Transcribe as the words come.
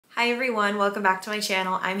Hi everyone, welcome back to my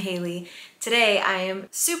channel. I'm Haley. Today I am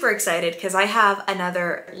super excited because I have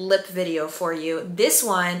another lip video for you. This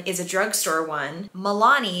one is a drugstore one.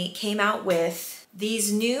 Milani came out with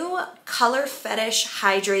these new Color Fetish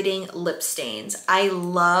hydrating lip stains. I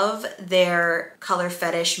love their Color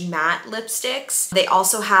Fetish matte lipsticks. They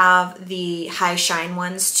also have the high shine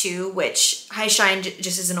ones too, which high shine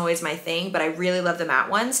just isn't always my thing, but I really love the matte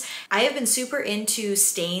ones. I have been super into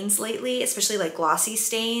stains lately, especially like glossy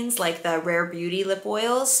stains, like the Rare Beauty lip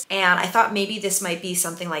oils. And I thought maybe this might be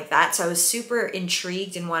something like that. So I was super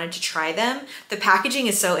intrigued and wanted to try them. The packaging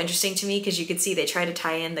is so interesting to me because you could see they try to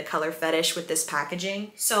tie in the Color Fetish with this packaging.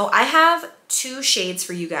 So I have two shades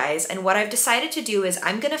for you guys, and what I've decided to do is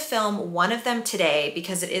I'm gonna film one of them today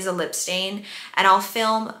because it is a lip stain, and I'll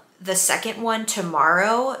film the second one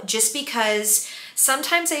tomorrow just because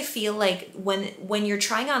sometimes I feel like when you're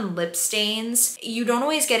trying on lip stains, you don't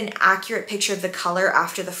always get an accurate picture of the color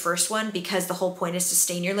after the first one because the whole point is to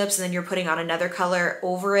stain your lips and then you're putting on another color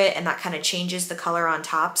over it and that kind of changes the color on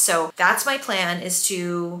top. So that's my plan, is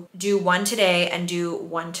to do one today and do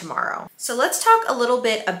one tomorrow. So let's talk a little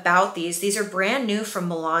bit about these. These are brand new from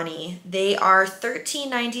Milani. They are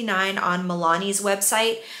 $13.99 on Milani's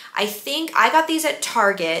website. I think I got these at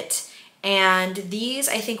Target, and these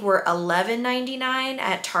I think were $11.99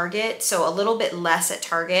 at Target, so a little bit less at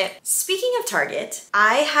Target. Speaking of Target,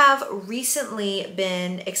 I have recently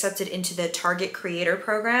been accepted into the Target Creator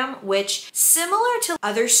Program, which, similar to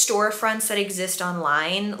other storefronts that exist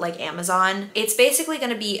online like Amazon, it's basically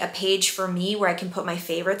gonna be a page for me where I can put my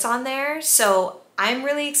favorites on there. So I'm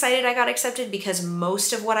really excited I got accepted because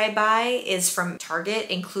most of what I buy is from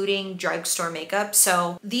Target, including drugstore makeup.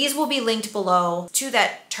 So these will be linked below to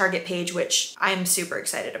that Target page, which I'm super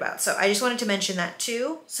excited about. So I just wanted to mention that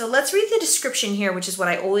too. So let's read the description here, which is what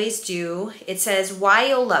I always do. It says, why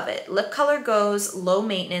you'll love it. Lip color goes low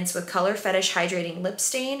maintenance with Color Fetish hydrating lip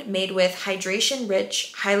stain made with hydration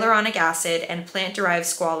rich hyaluronic acid and plant-derived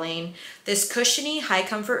squalane. This cushiony, high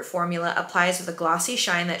comfort formula applies with a glossy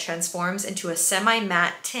shine that transforms into a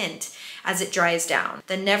semi-matte tint as it dries down.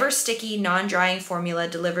 The never sticky, non-drying formula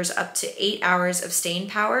delivers up to 8 hours of stain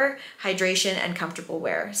power, hydration, and comfortable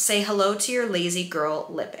wear. Say hello to your lazy girl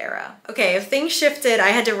lip era. Okay, if things shifted, I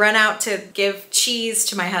had to run out to give cheese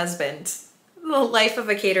to my husband. The life of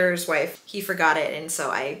a caterer's wife. He forgot it, and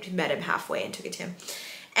so I met him halfway and took it to him.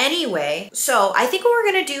 Anyway, so I think what we're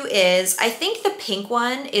gonna do is, I think the pink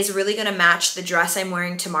one is really gonna match the dress I'm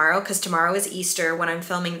wearing tomorrow because tomorrow is Easter when I'm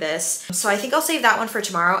filming this. So I think I'll save that one for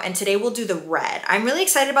tomorrow, and today we'll do the red. I'm really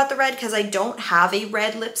excited about the red because I don't have a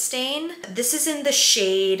red lip stain. This is in the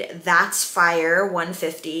shade That's Fire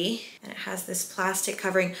 150. And it has this plastic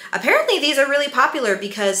covering. Apparently these are really popular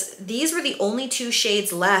because these were the only two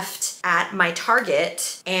shades left at my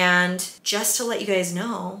Target. And just to let you guys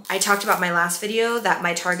know, I talked about my last video that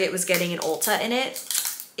my Target was getting an Ulta in it.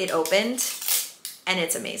 It opened and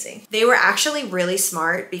it's amazing. They were actually really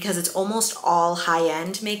smart because it's almost all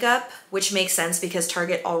high-end makeup, which makes sense because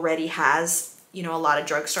Target already has, you know, a lot of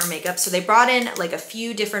drugstore makeup. So they brought in like a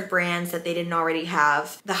few different brands that they didn't already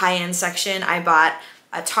have. The high-end section, I bought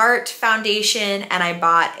a Tarte foundation and I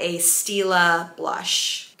bought a Stila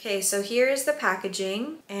blush. Okay, so here's the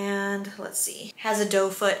packaging, and let's see. Has a doe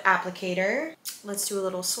foot applicator. Let's do a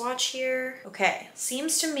little swatch here. Okay,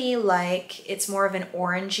 seems to me like it's more of an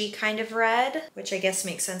orangey kind of red, which I guess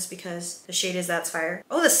makes sense because the shade is That's Fire.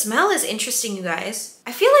 Oh, the smell is interesting, you guys.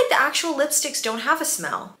 I feel like the actual lipsticks don't have a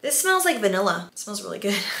smell. This smells like vanilla. It smells really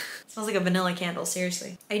good. Smells like a vanilla candle,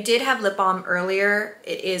 seriously. I did have lip balm earlier.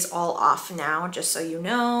 It is all off now, just so you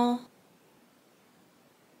know.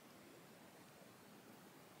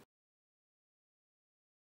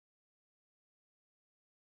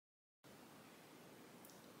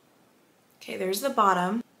 Okay, there's the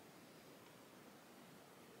bottom.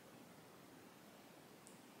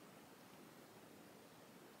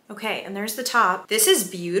 Okay, and there's the top. This is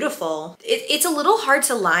beautiful. It's a little hard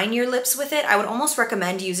to line your lips with it. I would almost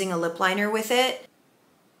recommend using a lip liner with it.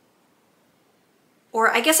 Or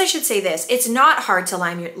I guess I should say this, it's not hard to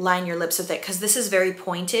line your lips with it because this is very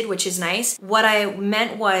pointed, which is nice. What I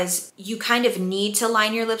meant was you kind of need to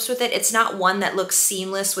line your lips with it. It's not one that looks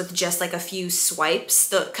seamless with just like a few swipes,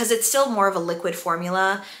 because it's still more of a liquid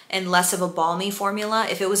formula and less of a balmy formula.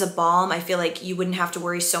 If it was a balm, I feel like you wouldn't have to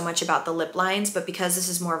worry so much about the lip lines, but because this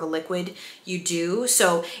is more of a liquid, you do.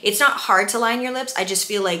 So it's not hard to line your lips. I just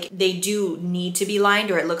feel like they do need to be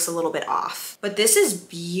lined or it looks a little bit off. But this is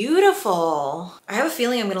beautiful. I have a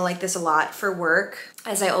feeling I'm gonna like this a lot for work.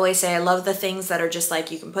 As I always say, I love the things that are just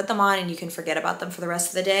like you can put them on and you can forget about them for the rest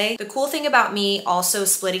of the day. The cool thing about me also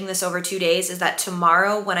splitting this over 2 days is that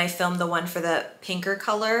tomorrow when I film the one for the pinker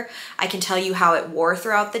color, I can tell you how it wore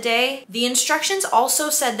throughout the day. The instructions also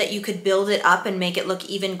said that you could build it up and make it look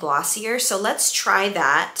even glossier. So let's try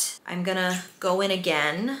that. I'm gonna go in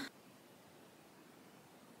again.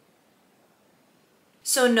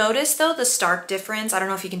 So notice though the stark difference, I don't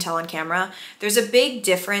know if you can tell on camera, there's a big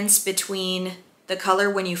difference between the color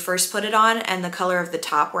when you first put it on and the color of the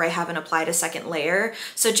top where I haven't applied a second layer.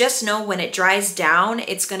 So just know when it dries down,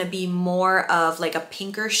 it's gonna be more of like a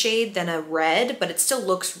pinker shade than a red, but it still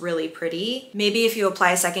looks really pretty. Maybe if you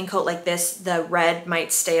apply a second coat like this, the red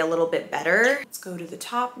might stay a little bit better. Let's go to the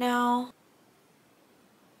top now.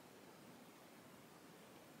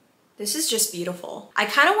 This is just beautiful. I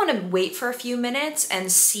kind of want to wait for a few minutes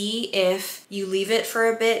and see if you leave it for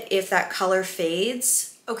a bit, if that color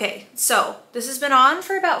fades. Okay, so this has been on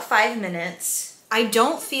for about 5 minutes. I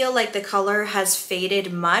don't feel like the color has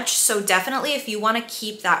faded much, so definitely if you want to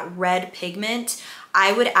keep that red pigment,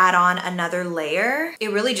 I would add on another layer.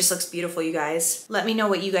 It really just looks beautiful, you guys. Let me know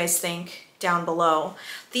what you guys think down below.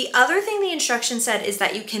 The other thing the instruction said is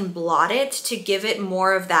that you can blot it to give it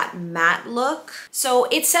more of that matte look. So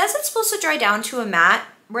it says it's supposed to dry down to a matte.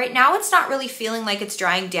 Right now it's not really feeling like it's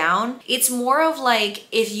drying down. It's more of like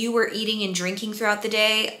if you were eating and drinking throughout the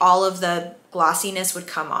day, all of the glossiness would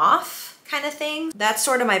come off kind of thing. That's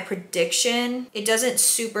sort of my prediction. It doesn't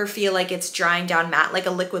super feel like it's drying down matte like a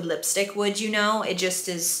liquid lipstick would, you know? It just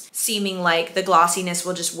is seeming like the glossiness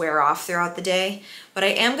will just wear off throughout the day. But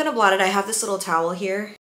I am gonna blot it. I have this little towel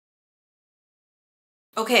here.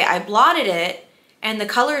 Okay, I blotted it and the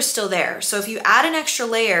color is still there. So if you add an extra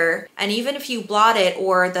layer and even if you blot it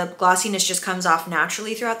or the glossiness just comes off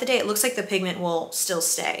naturally throughout the day, it looks like the pigment will still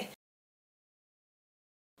stay.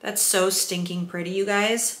 That's so stinking pretty, you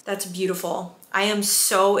guys. That's beautiful. I am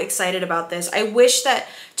so excited about this. I wish that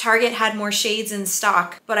Target had more shades in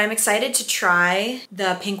stock, but I'm excited to try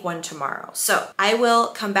the pink one tomorrow. So I will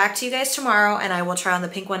come back to you guys tomorrow and I will try on the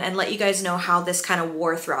pink one and let you guys know how this kind of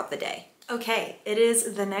wore throughout the day. Okay, it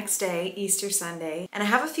is the next day, Easter Sunday, and I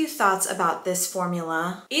have a few thoughts about this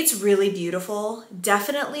formula. It's really beautiful.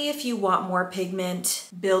 Definitely if you want more pigment,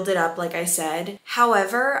 build it up like I said.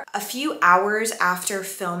 However, a few hours after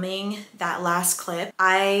filming that last clip,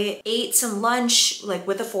 I ate some lunch like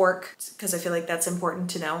with a fork because I feel like that's important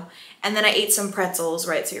to know. And then I ate some pretzels,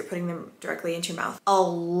 right? So you're putting them directly into your mouth. A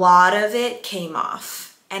lot of it came off.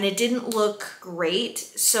 And it didn't look great.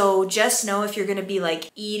 So just know if you're gonna be like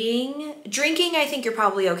drinking, I think you're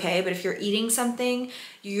probably okay, but if you're eating something,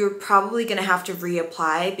 you're probably gonna have to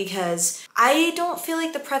reapply because I don't feel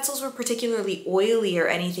like the pretzels were particularly oily or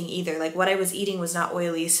anything either. Like what I was eating was not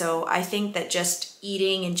oily. So I think that just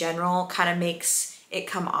eating in general kind of makes it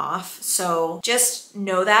come off. So just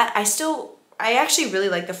know that. I actually really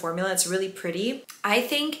like the formula. It's really pretty. I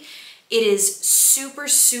think it is super,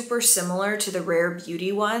 super similar to the Rare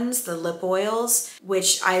Beauty ones, the lip oils,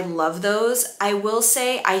 which I love those. I will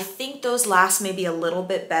say, I think those last maybe a little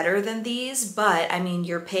bit better than these, but I mean,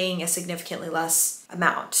 you're paying a significantly less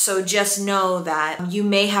amount. So just know that you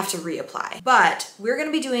may have to reapply. But we're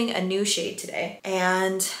gonna be doing a new shade today,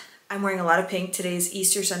 and I'm wearing a lot of pink. Today's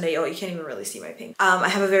Easter Sunday. Oh, you can't even really see my pink. I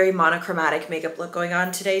have a very monochromatic makeup look going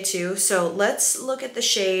on today too. So let's look at the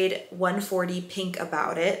shade 140 Pink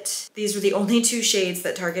About It. These were the only 2 shades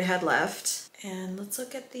that Target had left. And let's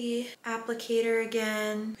look at the applicator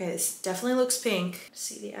again. Okay, this definitely looks pink.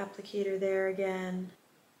 See the applicator there again.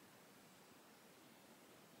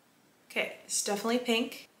 Okay, it's definitely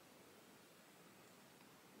pink.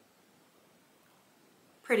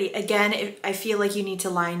 Pretty. Again, I feel like you need to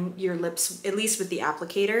line your lips at least with the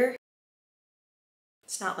applicator.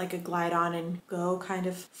 It's not like a glide on and go kind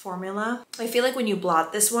of formula. I feel like when you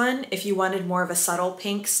blot this one, if you wanted more of a subtle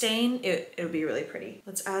pink stain, it would be really pretty.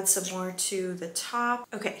 Let's add some more to the top.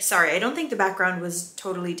 Okay, sorry, I don't think the background was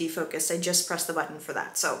totally defocused. I just pressed the button for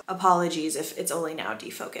that, so apologies if it's only now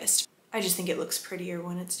defocused. I just think it looks prettier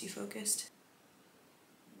when it's defocused.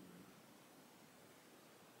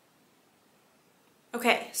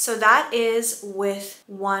 Okay, so that is with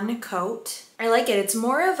one coat. I like it. It's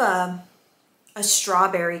more of a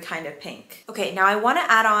strawberry kind of pink. Okay, now I want to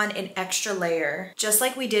add on an extra layer, just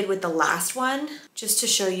like we did with the last one, just to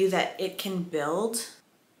show you that it can build.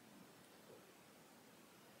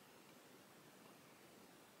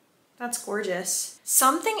 That's gorgeous.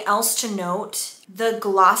 Something else to note, the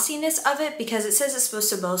glossiness of it, because it says it's supposed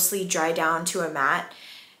to mostly dry down to a matte,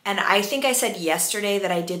 And I think I said yesterday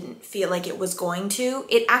that I didn't feel like it was going to.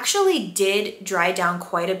 It actually did dry down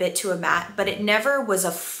quite a bit to a matte, but it never was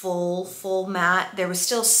a full matte. There was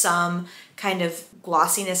still some kind of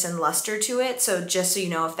glossiness and luster to it. So just so you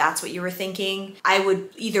know, if that's what you were thinking, I would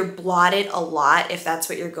either blot it a lot if that's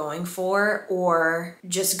what you're going for, or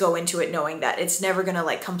just go into it knowing that it's never gonna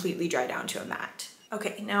like completely dry down to a matte.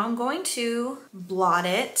 Okay, now I'm going to blot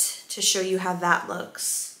it to show you how that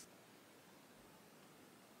looks.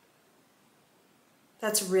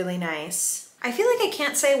 That's really nice. I feel like I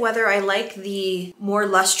can't say whether I like the more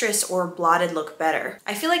lustrous or blotted look better.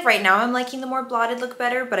 I feel like right now I'm liking the more blotted look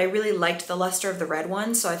better, but I really liked the luster of the red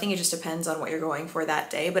one, so I think it just depends on what you're going for that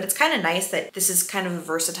day. But it's kind of nice that this is kind of a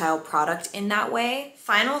versatile product in that way.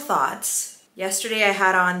 Final thoughts. Yesterday I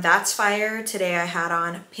had on That's Fire, today I had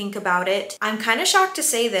on Pink About It. I'm kind of shocked to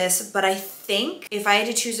say this, but I think if I had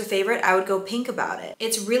to choose a favorite, I would go Pink About It.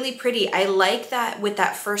 It's really pretty. I like that with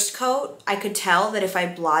that first coat, I could tell that if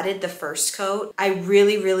I blotted the first coat, I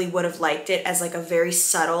really would have liked it as like a very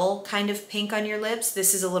subtle kind of pink on your lips.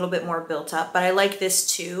 This is a little bit more built up, but I like this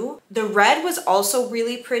too. The red was also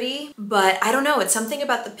really pretty, but I don't know, it's something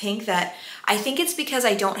about the pink that I think it's because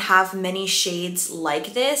I don't have many shades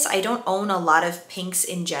like this. I don't own a lot of pinks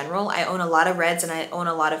in general. I own a lot of reds and I own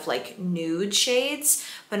a lot of like nude shades,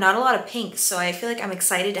 but not a lot of pinks. So I feel like I'm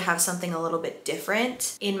excited to have something a little bit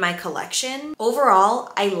different in my collection.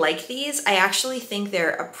 Overall, I like these. I actually think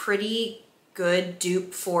they're a pretty good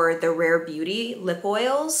dupe for the Rare Beauty lip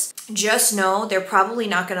oils. Just know they're probably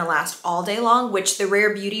not gonna last all day long, which the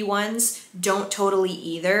Rare Beauty ones don't totally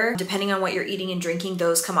either. Depending on what you're eating and drinking,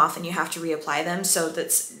 those come off and you have to reapply them. So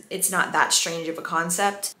it's not that strange of a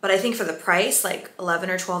concept. But I think for the price, like $11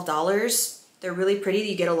 or $12, they're really pretty.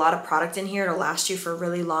 You get a lot of product in here. It'll last you for a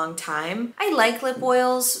really long time. I like lip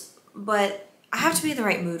oils, but I have to be in the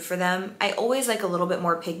right mood for them. I always like a little bit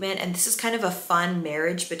more pigment, and this is kind of a fun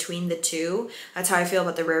marriage between the two. That's how I feel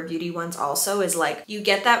about the Rare Beauty ones also, is like you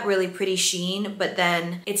get that really pretty sheen, but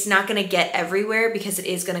then it's not gonna get everywhere because it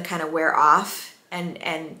is gonna kind of wear off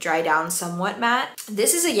and dry down somewhat matte.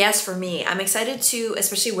 This is a yes for me. I'm excited to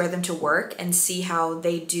especially wear them to work and see how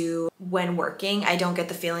they do when working. I don't get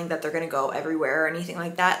the feeling that they're gonna go everywhere or anything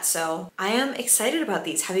like that. So I am excited about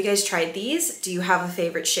these. Have you guys tried these? Do you have a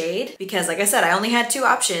favorite shade? Because like I said, I only had 2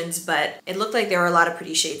 options, but it looked like there were a lot of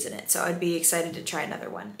pretty shades in it. So I'd be excited to try another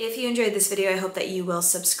one. If you enjoyed this video, I hope that you will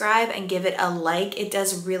subscribe and give it a like. It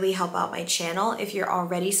does really help out my channel. If you're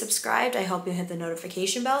already subscribed, I hope you hit the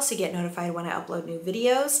notification bell so you get notified when I upload new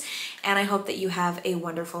videos. And I hope that you have a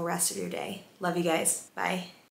wonderful rest of your day. Love you guys. Bye.